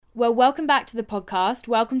Well, welcome back to the podcast.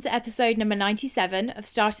 Welcome to episode number 97 of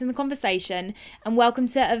Starting the Conversation, and welcome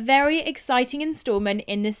to a very exciting installment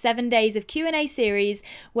in the 7 days of Q&A series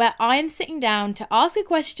where I am sitting down to ask a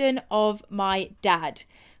question of my dad.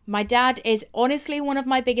 My dad is honestly one of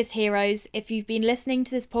my biggest heroes. If you've been listening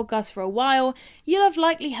to this podcast for a while, you'll have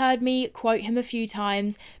likely heard me quote him a few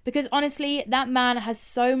times because honestly, that man has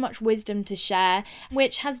so much wisdom to share,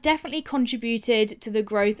 which has definitely contributed to the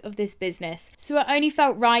growth of this business. So it only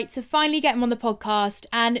felt right to finally get him on the podcast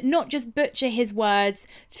and not just butcher his words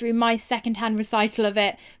through my secondhand recital of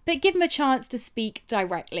it, but give him a chance to speak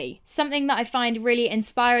directly. Something that I find really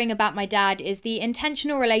inspiring about my dad is the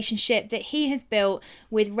intentional relationship that he has built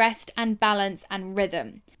with rest and balance and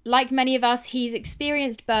rhythm. Like many of us, he's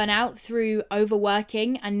experienced burnout through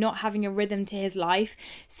overworking and not having a rhythm to his life.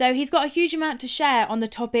 So he's got a huge amount to share on the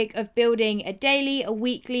topic of building a daily, a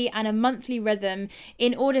weekly, and a monthly rhythm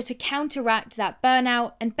in order to counteract that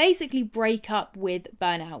burnout and basically break up with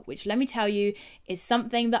burnout, which let me tell you is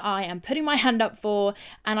something that I am putting my hand up for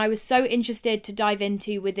and I was so interested to dive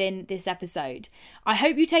into within this episode. I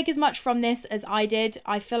hope you take as much from this as I did.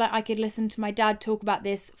 I feel like I could listen to my dad talk about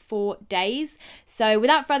this for days. So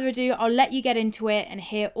without further ado, I'll let you get into it and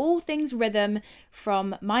hear all things rhythm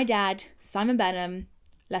from my dad, Simon Benham.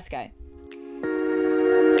 Let's go.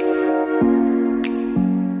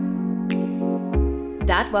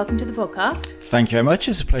 Dad, welcome to the podcast. Thank you very much.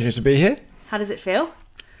 It's a pleasure to be here. How does it feel?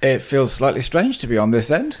 It feels slightly strange to be on this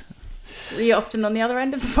end. Are you often on the other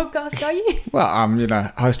end of the podcast, are you? Well, I'm,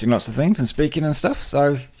 hosting lots of things and speaking and stuff.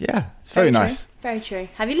 So, yeah, it's very nice. True. Very true.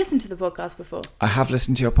 Have you listened to the podcast before? I have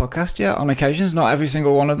listened to your podcast, yeah, on occasions. Not every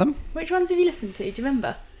single one of them. Which ones have you listened to? Do you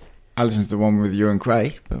remember? I listened to the one with you and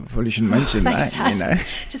Craig, but probably shouldn't mention Thanks, that, Dad.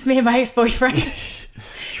 Just me and my ex-boyfriend.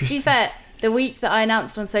 To be fair, the week that I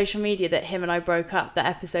announced on social media that him and I broke up, that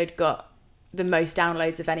episode got the most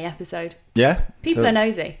downloads of any episode. Yeah? People are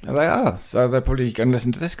nosy. They are. So they're probably going to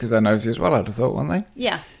listen to this because they're nosy as well, I'd have thought, won't they?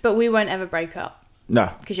 Yeah, but we won't ever break up.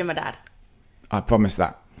 No. Because you're my dad. I promise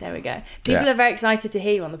that. There we go. People are very excited to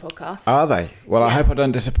hear you on the podcast. Are they? Well, I hope I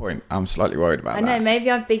don't disappoint. I'm slightly worried about that. I know,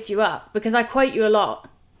 maybe I've bigged you up because I quote you a lot.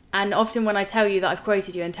 And often when I tell you that I've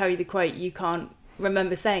quoted you and tell you the quote, you can't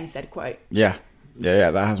remember saying said quote. Yeah.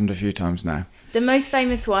 Yeah, that happened a few times now. The most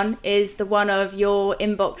famous one is the one of your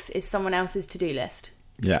inbox is someone else's to-do list.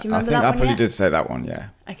 Yeah, Do you remember I think that I one probably yet? did say that one, yeah.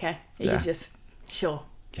 Okay. Yeah. You just, sure.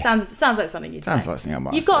 Yeah. Sounds like something you'd Sounds say. like something I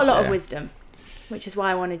might You've have got a said, lot of yeah. wisdom, which is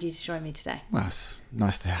why I wanted you to join me today. Well, it's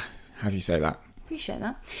nice to have you say that. Appreciate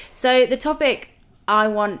that. So the topic I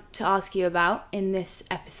want to ask you about in this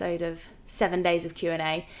episode of 7 days of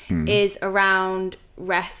Q&A is around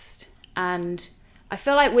rest. And I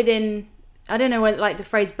feel like within, I don't know whether like the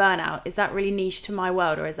phrase burnout, is that really niche to my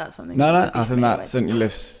world or is that something? No, that I think that certainly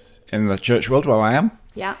lives in the church world where I am.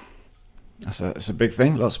 Yeah. It's a big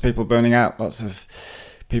thing. Lots of people burning out, lots of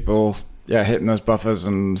people, hitting those buffers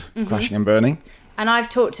and crashing and burning. And I've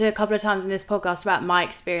talked to a couple of times in this podcast about my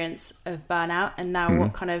experience of burnout and now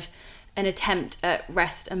what kind of an attempt at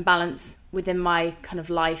rest and balance within my kind of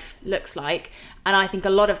life looks like. And I think a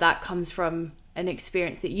lot of that comes from an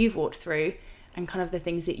experience that you've walked through and kind of the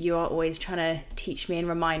things that you are always trying to teach me and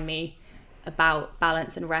remind me about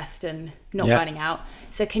balance and rest and not burning out.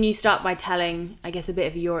 So can you start by telling, I guess, a bit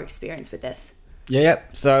of your experience with this? Yeah.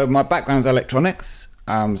 So my background's electronics.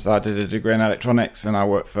 So I did a degree in electronics and I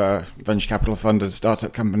worked for a venture capital funded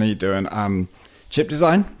startup company doing chip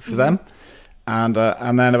design for them. And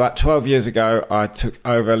then about 12 years ago, I took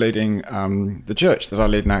over leading the church that I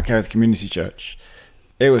lead now, Kerith Community Church.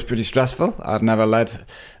 It was pretty stressful. I'd never led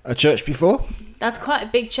a church before. That's quite a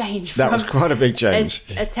big change. That was quite a big change.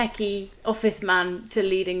 A techie office man to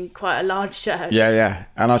leading quite a large church. Yeah.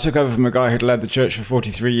 And I took over from a guy who'd led the church for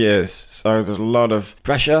 43 years. So there's a lot of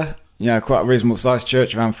pressure. Quite a reasonable sized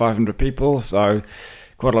church, around 500 people. So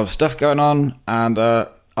quite a lot of stuff going on. And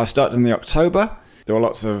I started in the October. There were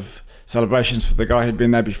lots of celebrations for the guy who'd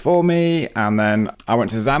been there before me. And then I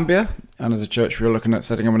went to Zambia. And as a church, we were looking at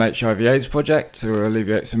setting up an HIV/AIDS project to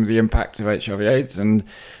alleviate some of the impact of HIV/AIDS. And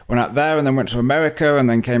went out there and then went to America and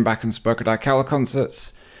then came back and spoke at our Carol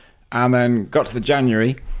concerts. And then got to the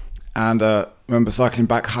January and remember cycling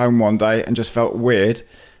back home one day and just felt weird.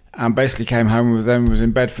 And basically came home and was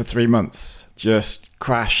in bed for 3 months. Just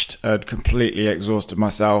crashed, had completely exhausted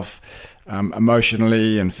myself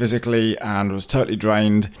emotionally and physically and was totally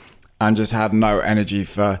drained and just had no energy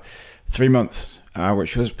for 3 months,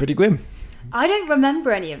 which was pretty grim. I don't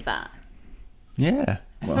remember any of that. Yeah.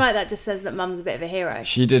 I feel like that just says that mum's a bit of a hero.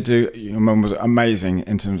 She did do, your mum was amazing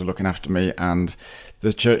in terms of looking after me, and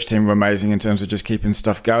the church team were amazing in terms of just keeping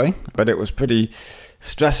stuff going. But it was pretty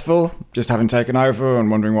stressful, just having taken over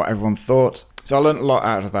and wondering what everyone thought. So I learned a lot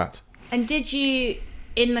out of that. And did you,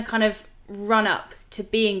 in the kind of run up to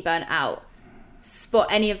being burnt out, spot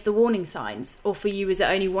any of the warning signs? Or for you, was it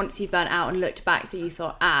only once you burnt out and looked back that you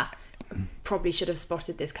thought, probably should have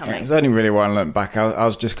spotted this coming? It was only really when I looked back. I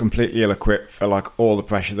was just completely ill-equipped for like all the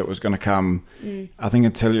pressure that was going to come. I think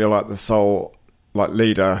until you're like the sole like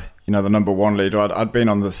leader, you know, the number one leader. I'd been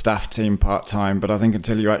on the staff team part-time, but I think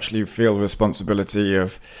until you actually feel the responsibility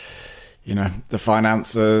of, you know, the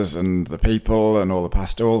finances and the people and all the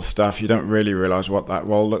pastoral stuff, you don't really realise what that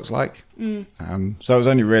role looks like. So it was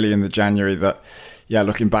only really in the January that,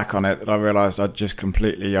 looking back on it, that I realised I'd just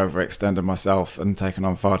completely overextended myself and taken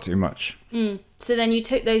on far too much. So then you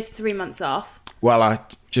took those 3 months off? Well, I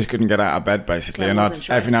just couldn't get out of bed, basically. And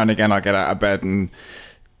every now and again I'd get out of bed and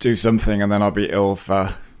do something, and then I'd be ill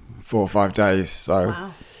for 4 or 5 days. So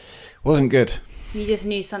it wasn't good. You just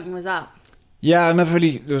knew something was up? Yeah, there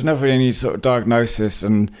was never really any sort of diagnosis,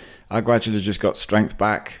 and I gradually just got strength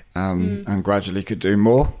back and gradually could do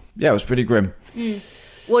more. Yeah, it was pretty grim.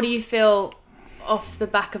 What do you feel off the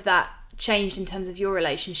back of that changed in terms of your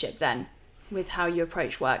relationship then with how you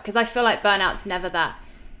approach work? Because I feel like burnout's never that,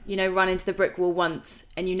 you know, run into the brick wall once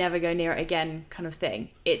and you never go near it again kind of thing.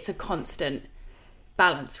 It's a constant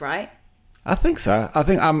balance, right? I think so. I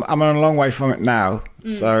think I'm on a long way from it now.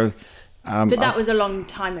 So... but that was a long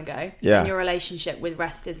time ago. Yeah. And your relationship with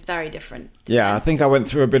rest is very different. Yeah, I think I went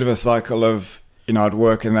through a bit of a cycle of, you know, I'd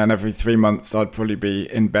work and then every 3 months I'd probably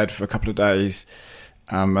be in bed for a couple of days.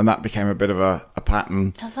 And that became a bit of a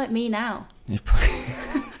pattern. That's like me now.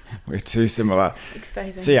 We're too similar.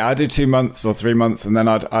 Exposing. So yeah, I'd do 2 months or 3 months, and then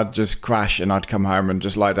I'd just crash and I'd come home and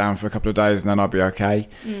just lie down for a couple of days, and then I'd be okay.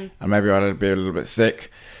 And maybe I'd be a little bit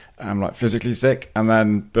sick, like physically sick. And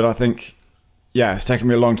then, but I think... yeah, it's taken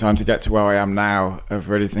me a long time to get to where I am now of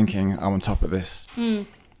really thinking I'm on top of this.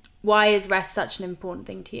 Why is rest such an important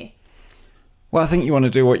thing to you? Well, I think you want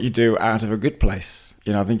to do what you do out of a good place.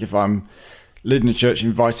 You know, I think if I'm leading a church,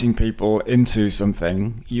 inviting people into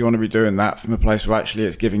something, you want to be doing that from a place where actually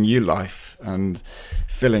it's giving you life and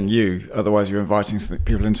filling you. Otherwise, you're inviting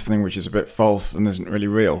people into something which is a bit false and isn't really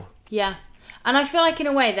real. Yeah. And I feel like in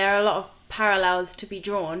a way there are a lot of parallels to be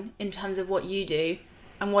drawn in terms of what you do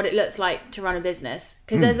and what it looks like to run a business.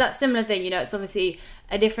 Because there's that similar thing, you know, it's obviously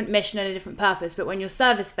a different mission and a different purpose, but when you're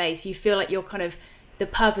service-based, you feel like you're kind of, the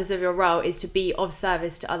purpose of your role is to be of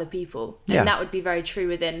service to other people. And that would be very true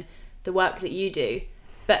within the work that you do.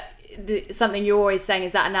 But something you're always saying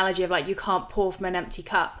is that analogy of like, you can't pour from an empty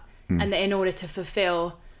cup. And that in order to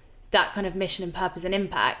fulfill that kind of mission and purpose and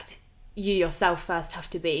impact, you yourself first have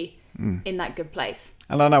to be in that good place.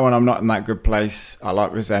 And I know when I'm not in that good place, I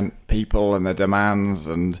like resent people and their demands,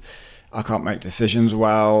 and I can't make decisions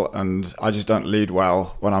well, and I just don't lead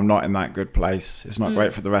well when I'm not in that good place. It's not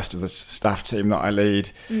great for the rest of the staff team that I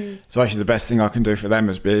lead. So actually the best thing I can do for them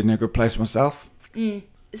is be in a good place myself.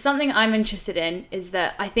 Something I'm interested in is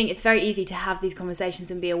that I think it's very easy to have these conversations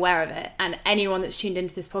and be aware of it. And anyone that's tuned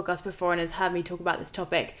into this podcast before and has heard me talk about this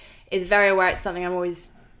topic is very aware it's something I'm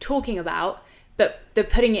always talking about. But the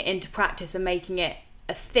putting it into practice and making it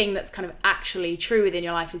a thing that's kind of actually true within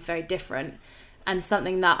your life is very different. And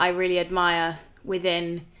something that I really admire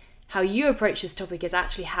within how you approach this topic is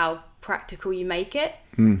actually how practical you make it.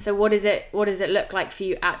 So what does it look like for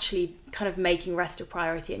you actually kind of making rest a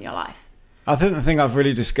priority in your life? I think the thing I've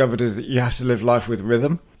really discovered is that you have to live life with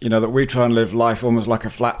rhythm. You know, that we try and live life almost like a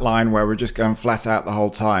flat line where we're just going flat out the whole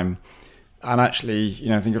time. And actually, you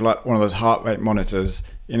know, think of like one of those heart rate monitors.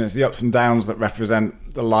 You know, it's the ups and downs that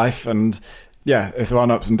represent the life. And yeah, if there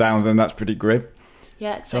aren't ups and downs, then that's pretty grim.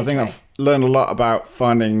 Yeah, it's so I think true. I've learned a lot about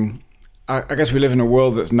finding, I guess we live in a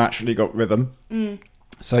world that's naturally got rhythm.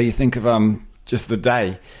 So you think of just the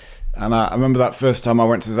day. And I remember that first time I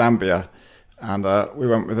went to Zambia, and we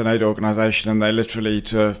went with an aid organisation, and they literally,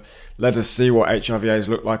 to let us see what HRVAs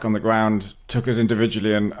looked like on the ground, took us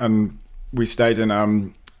individually, and we stayed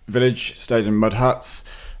in village, stayed in mud huts,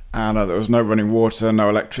 and there was no running water, no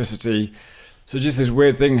electricity. So just this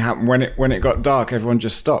weird thing happened when it got dark. Everyone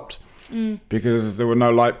just stopped because there were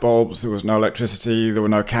no light bulbs, there was no electricity, there were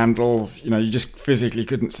no candles. You know, you just physically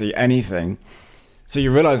couldn't see anything. So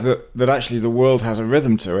you realise that actually the world has a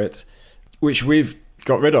rhythm to it, which we've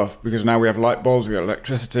got rid of, because now we have light bulbs, we have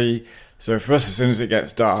electricity. So for us, as soon as it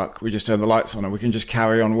gets dark, we just turn the lights on and we can just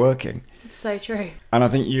carry on working. It's so true. And I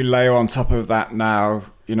think you layer on top of that now,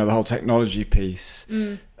 you know, the whole technology piece.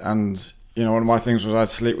 And, you know, one of my things was I'd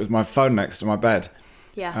sleep with my phone next to my bed.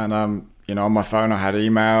 Yeah. And, you know, on my phone I had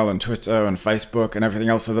email and Twitter and Facebook and everything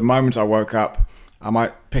else. So the moment I woke up, I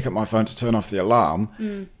might pick up my phone to turn off the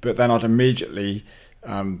alarm, but then I'd immediately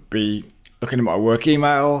be looking at my work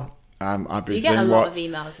email. I'd be You seeing get a lot of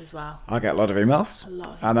emails as well. I get a lot of emails.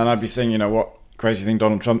 Of And then I'd be seeing, you know, what crazy thing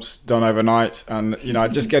Donald Trump's done overnight. And, you know,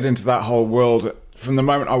 I'd just get into that whole world. From the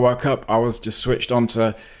moment I woke up, I was just switched on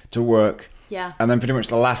to work. Yeah. And then pretty much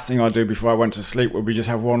the last thing I'd do before I went to sleep would be just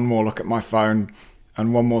have one more look at my phone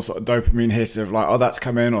and one more sort of dopamine hit of like, oh, that's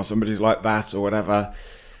come in, or somebody's like that or whatever.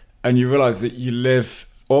 And you realise that you live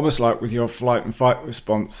almost like with your flight and fight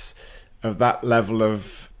response of that level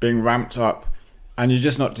of being ramped up. And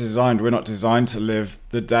we're not designed to live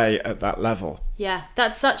the day at that level. Yeah,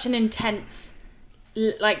 that's such an intense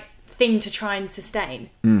thing to try and sustain.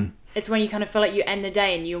 It's when you kind of feel like you end the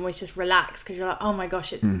day and you almost just relax because you're like, oh my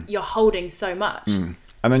gosh, you're holding so much.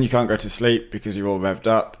 And then you can't go to sleep because you're all revved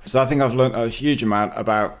up. So I think I've learned a huge amount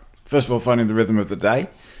about, first of all, finding the rhythm of the day.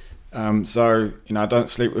 So, you know, I don't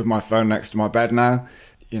sleep with my phone next to my bed now.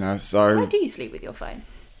 You know, so Where do you sleep with your phone?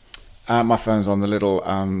 My phone's on the little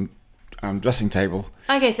dressing table.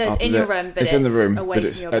 Okay, so it's in your room, but it's in the room, away but from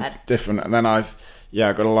it's your bed. different. And then I've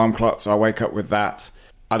got an alarm clock, so I wake up with that.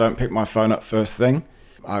 I don't pick my phone up first thing.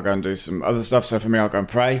 I'll go and do some other stuff. So for me, I'll go and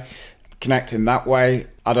pray, connect in that way.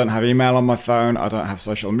 I don't have email on my phone. I don't have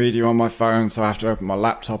social media on my phone, so I have to open my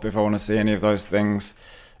laptop if I want to see any of those things.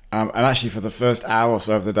 And actually, for the first hour or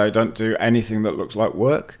so of the day, don't do anything that looks like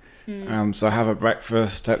work. So have a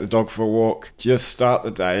breakfast, take the dog for a walk, just start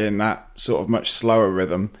the day in that sort of much slower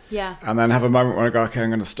rhythm. Yeah. And then have a moment where I go, okay, I'm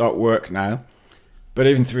going to start work now. But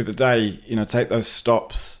even through the day, you know, take those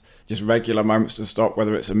stops, just regular moments to stop,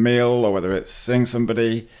 whether it's a meal or whether it's seeing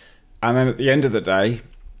somebody. And then at the end of the day,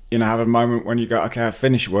 you know, have a moment when you go, okay, I've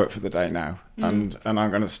finished work for the day now. And I'm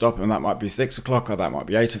going to stop. And that might be 6 o'clock or that might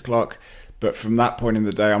be 8 o'clock. But from that point in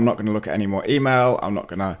the day, I'm not going to look at any more email. I'm not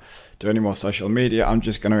going to do any more social media. I'm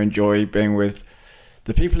just going to enjoy being with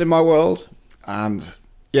the people in my world. And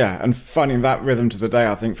finding that rhythm to the day,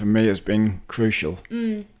 I think for me has been crucial.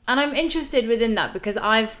 And I'm interested within that because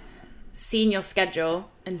I've seen your schedule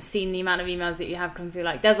and seen the amount of emails that you have come through.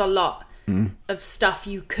 Like, there's a lot of stuff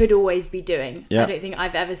you could always be doing. Yeah. I don't think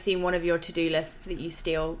I've ever seen one of your to-do lists that you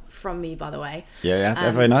steal from me, by the way. Yeah,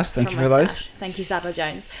 they're very nice. Thank you for those. Thank you, Sadler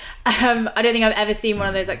Jones. I don't think I've ever seen one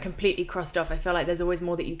of those like completely crossed off. I feel like there's always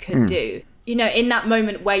more that you could do. You know, in that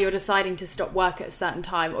moment where you're deciding to stop work at a certain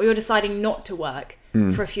time, or you're deciding not to work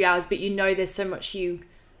for a few hours, but you know there's so much you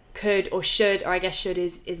could or should, or I guess should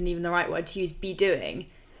isn't even the right word to use, be doing.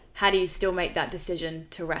 How do you still make that decision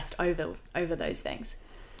to rest over those things?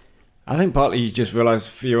 I think partly you just realise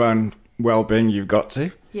for your own well-being you've got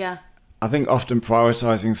to. Yeah. I think often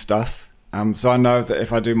prioritising stuff. So I know that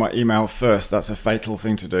if I do my email first, that's a fatal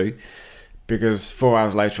thing to do because 4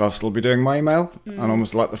 hours later I'll still be doing my email. And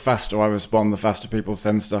almost like the faster I respond, the faster people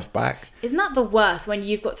send stuff back. Isn't that the worst when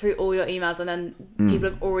you've got through all your emails and then people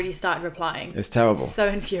have already started replying? It's terrible. It's so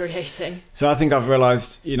infuriating. So I think I've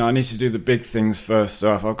realised, you know, I need to do the big things first.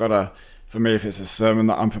 So if I've got for me, if it's a sermon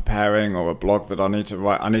that I'm preparing or a blog that I need to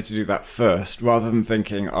write, I need to do that first rather than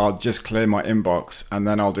thinking I'll just clear my inbox and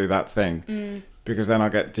then I'll do that thing. Because then I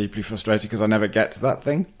get deeply frustrated because I never get to that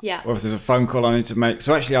thing. Yeah. Or if there's a phone call I need to make.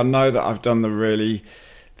 So actually I know that I've done the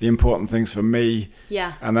important things for me.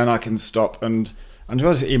 Yeah. And then I can stop. And to be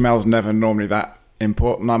honest, email's never normally that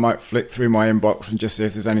important. I might flick through my inbox and just see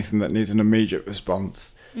if there's anything that needs an immediate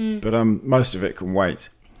response. But most of it can wait.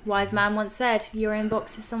 Wise man once said, your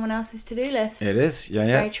inbox is someone else's to-do list. It is, yeah, It's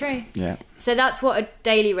very true. Yeah. So that's what a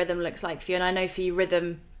daily rhythm looks like for you. And I know for you,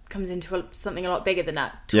 rhythm comes into something a lot bigger than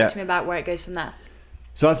that. Talk to me about where it goes from there.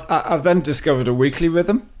 So I've then discovered a weekly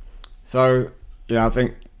rhythm. So, you know, I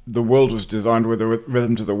think the world was designed with a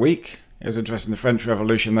rhythm to the week. It was interesting, the French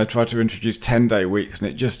Revolution, they tried to introduce 10-day weeks and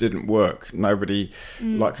it just didn't work. Nobody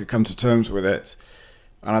could come to terms with it.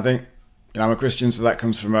 And I think, you know, I'm a Christian, so that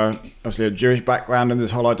comes from obviously a Jewish background and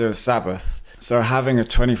this whole idea of Sabbath. So having a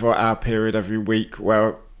 24-hour period every week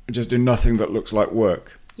where I just do nothing that looks like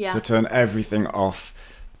work. Yeah. To turn everything off.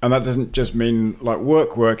 And that doesn't just mean like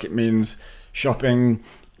work, it means shopping,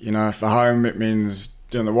 you know, for home, it means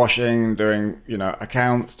doing the washing, doing, you know,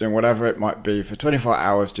 accounts, doing whatever it might be. For 24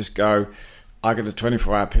 hours, just go, I get a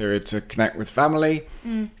 24-hour period to connect with family,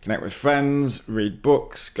 connect with friends, read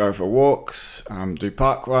books, go for walks, do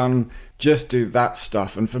park run, just do that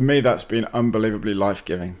stuff. And for me, that's been unbelievably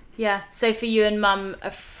life-giving. Yeah. So for you and mum,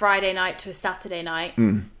 a Friday night to a Saturday night,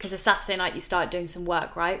 because a Saturday night you start doing some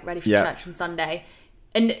work, right? Ready for church on Sunday.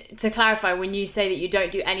 And to clarify, when you say that you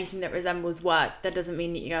don't do anything that resembles work, that doesn't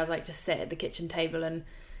mean that you guys like just sit at the kitchen table and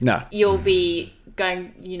No. You'll be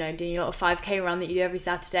going, doing your little 5K run that you do every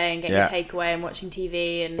Saturday and getting your takeaway and watching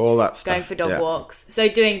TV and all that stuff. Going for dog walks. So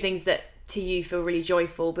doing things that to you feel really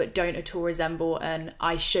joyful but don't at all resemble an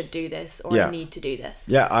I should do this or I need to do this.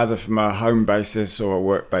 Yeah, either from a home basis or a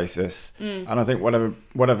work basis. And I think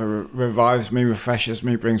whatever revives me, refreshes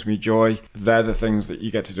me, brings me joy, they're the things that you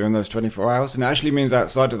get to do in those 24 hours. And it actually means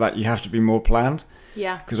outside of that you have to be more planned.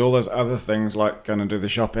 Yeah. Because all those other things like going to do the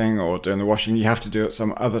shopping or doing the washing, you have to do at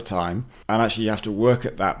some other time. And actually you have to work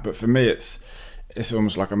at that. But for me it's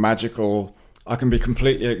almost like a magical... I can be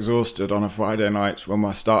completely exhausted on a Friday night when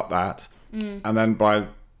I start that. And then by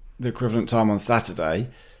the equivalent time on Saturday,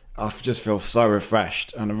 I just feel so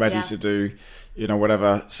refreshed and ready to do,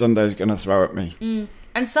 whatever Sunday's going to throw at me.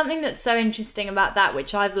 And something that's so interesting about that,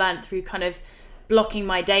 which I've learned through kind of blocking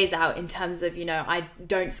my days out in terms of, I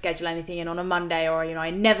don't schedule anything in on a Monday or, I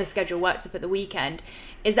never schedule work stuff at the weekend,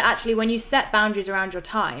 is that actually when you set boundaries around your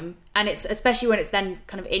time, and it's especially when it's then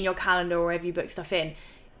kind of in your calendar or wherever you book stuff in,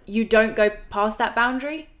 you don't go past that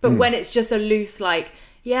boundary. But when it's just a loose, like,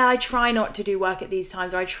 yeah, I try not to do work at these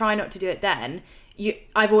times or I try not to do it then,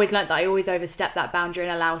 I've always learnt that I always overstep that boundary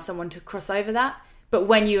and allow someone to cross over that. But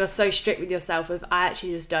when you are so strict with yourself of I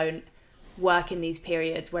actually just don't work in these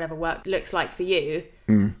periods, whatever work looks like for you,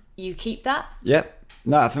 you keep that. Yep.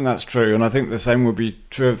 No, I think that's true. And I think the same would be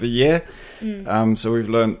true of the year. So we've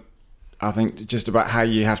learnt, I think, just about how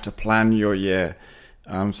you have to plan your year.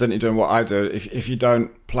 Certainly doing what I do, if you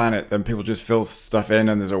don't plan it, then people just fill stuff in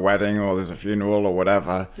and there's a wedding or there's a funeral or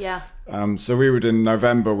whatever. Yeah. So we would in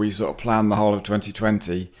November, we sort of planned the whole of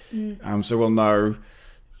 2020. So we'll know,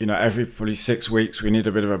 every probably 6 weeks we need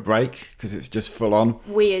a bit of a break because it's just full on.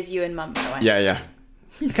 We as you and Mum, by the way. Yeah.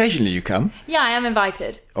 Occasionally you come. Yeah, I am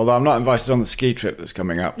invited. Although I'm not invited on the ski trip that's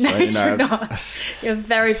coming up. So, no, you're not. You're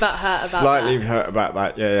very butthurt about slightly that. hurt about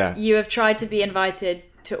that, yeah. You have tried to be invited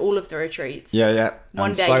to all of the retreats. Yeah.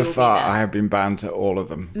 One and day so you will far, be there. I have been banned to all of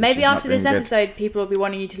them. Maybe after this good. episode, people will be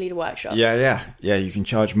wanting you to lead a workshop. Yeah. You can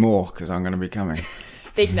charge more because I'm going to be coming.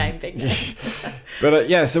 Big name.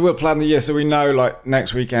 But so we'll plan the year. So we know, like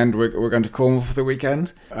next weekend, we're going to Cornwall for the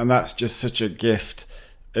weekend, and that's just such a gift.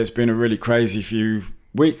 It's been a really crazy few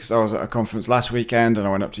weeks. I was at a conference last weekend, and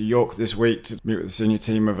I went up to York this week to meet with the senior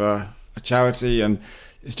team of a charity, and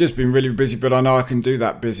it's just been really busy, but I know I can do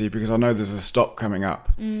that busy because I know there's a stop coming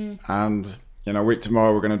up. And, a week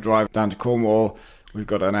tomorrow we're going to drive down to Cornwall. We've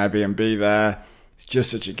got an Airbnb there. It's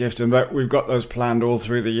just such a gift. And that we've got those planned all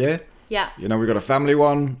through the year. Yeah. We've got a family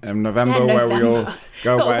one in November where we all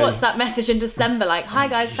go away. Got a WhatsApp message in December like, hi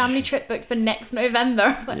guys, family trip booked for next November.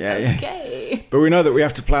 I was like, okay. But we know that we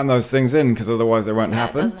have to plan those things in because otherwise they won't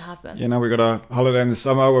happen. It doesn't happen. We've got a holiday in the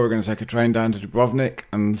summer where we're going to take a train down to Dubrovnik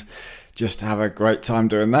and just have a great time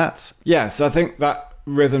doing that. Yeah, so I think that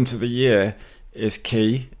rhythm to the year is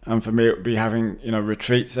key. And for me, it would be having,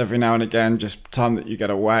 retreats every now and again, just time that you get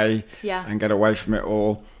away and get away from it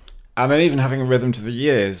all. And then even having a rhythm to the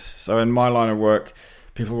years. So in my line of work,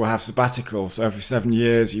 people will have sabbaticals. So every 7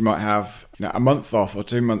 years, you might have a month off or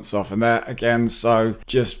 2 months off. And they're, again, so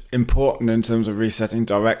just important in terms of resetting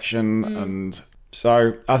direction. And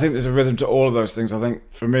so I think there's a rhythm to all of those things. I think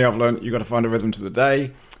for me, I've learned you've got to find a rhythm to the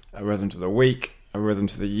day, a rhythm to the week, a rhythm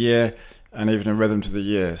to the year, and even a rhythm to the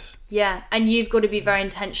years. Yeah, and you've got to be very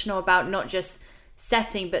intentional about not just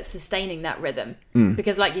setting but sustaining that rhythm.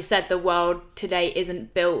 Because like you said, the world today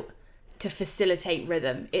isn't built to facilitate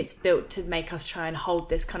rhythm. It's built to make us try and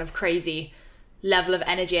hold this kind of crazy level of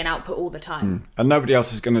energy and output all the time. And nobody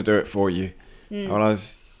else is going to do it for you.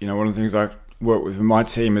 Whereas, one of the things I work with my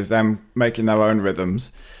team is them making their own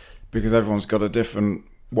rhythms because everyone's got a different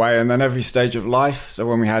way. And then every stage of life. So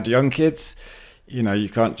when we had young kids, you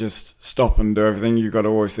can't just stop and do everything. You've got to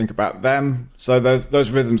always think about them. So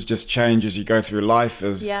those rhythms just change as you go through life,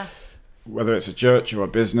 as whether it's a church or a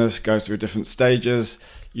business goes through different stages.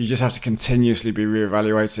 You just have to continuously be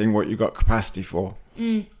reevaluating what you've got capacity for.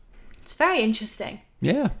 It's very interesting.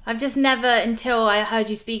 Yeah. I've just never, until I heard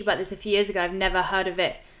you speak about this a few years ago, I've never heard of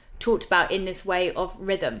it talked about in this way of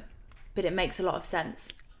rhythm. But it makes a lot of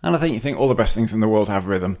sense. And I think you think all the best things in the world have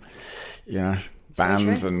rhythm.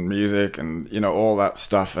 Bands and music and, all that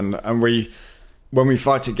stuff. And when we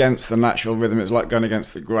fight against the natural rhythm, it's like going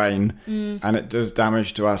against the grain. And it does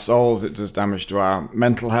damage to our souls. It does damage to our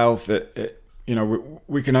mental health.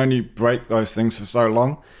 We can only break those things for so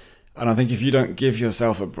long. And I think if you don't give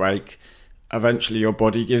yourself a break, eventually your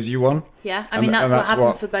body gives you one. Yeah, I mean, that's what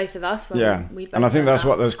happened for both of us. And I think that's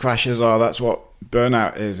what those crashes are. That's what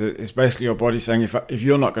burnout is. It's basically your body saying, if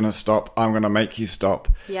you're not going to stop, I'm going to make you stop.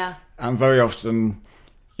 Yeah. And very often,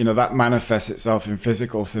 that manifests itself in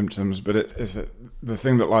physical symptoms, but the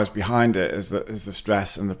thing that lies behind it is the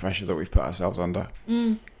stress and the pressure that we've put ourselves under.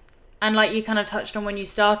 And like you kind of touched on when you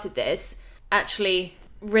started this, actually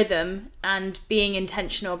rhythm and being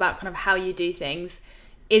intentional about kind of how you do things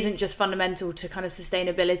isn't just fundamental to kind of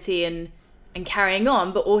sustainability and carrying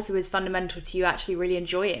on, but also is fundamental to you actually really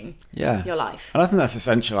enjoying your life. And I think that's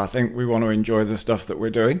essential. I think we want to enjoy the stuff that we're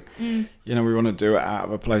doing. You know, we want to do it out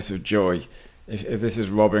of a place of joy. If this is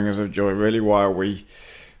robbing us of joy, really, why are we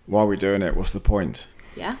doing it? What's the point?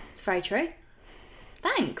 Yeah, it's very true.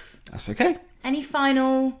 Thanks. That's okay. Any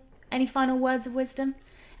final words of wisdom?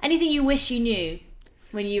 Anything you wish you knew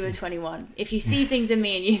when you were 21? If you see things in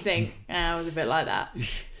me and you think, I was a bit like that,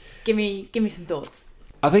 give me some thoughts.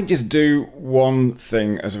 I think just do one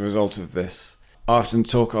thing as a result of this. I often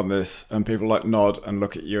talk on this and people like nod and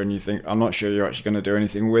look at you and you think, I'm not sure you're actually going to do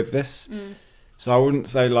anything with this. So I wouldn't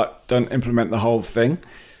say like, don't implement the whole thing,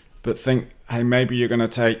 but think, hey, maybe you're going to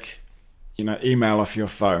take, email off your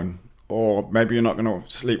phone, or maybe you're not going to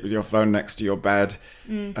sleep with your phone next to your bed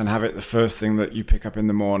and have it the first thing that you pick up in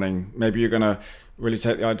the morning. Maybe you're going to really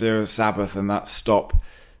take the idea of Sabbath and that stop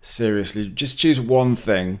seriously. Just choose one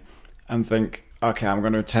thing and think, okay, I'm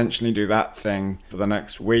going to intentionally do that thing for the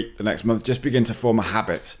next week, the next month. Just begin to form a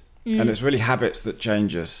habit. And it's really habits that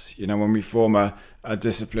change us. When we form a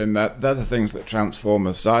discipline, they're the things that transform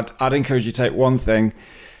us. So I'd encourage you to take one thing,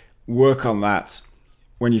 work on that.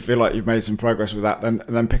 When you feel like you've made some progress with that,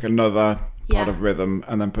 then pick another part of rhythm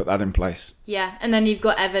and then put that in place. Yeah, and then you've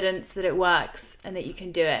got evidence that it works and that you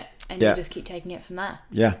can do it, and you just keep taking it from there.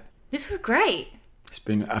 Yeah. This was great. It's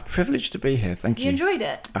been a privilege to be here. Thank you. You enjoyed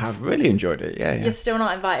it? I have really enjoyed it, yeah. You're still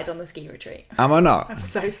not invited on the ski retreat. Am I not? I'm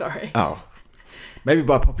so sorry. Oh. Maybe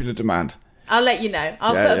by popular demand. I'll let you know.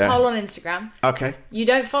 I'll put a poll on Instagram. Okay. You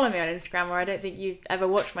don't follow me on Instagram, or I don't think you've ever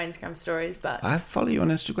watched my Instagram stories, but... I follow you on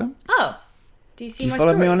Instagram. Oh. Do you see my stories? You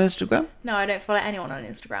follow me on Instagram? No, I don't follow anyone on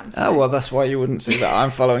Instagram. So. Oh, well, that's why you wouldn't see that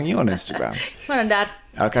I'm following you on Instagram. Well done, Dad.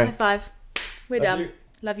 Okay. High five. We're done. You.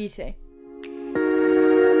 Love you too.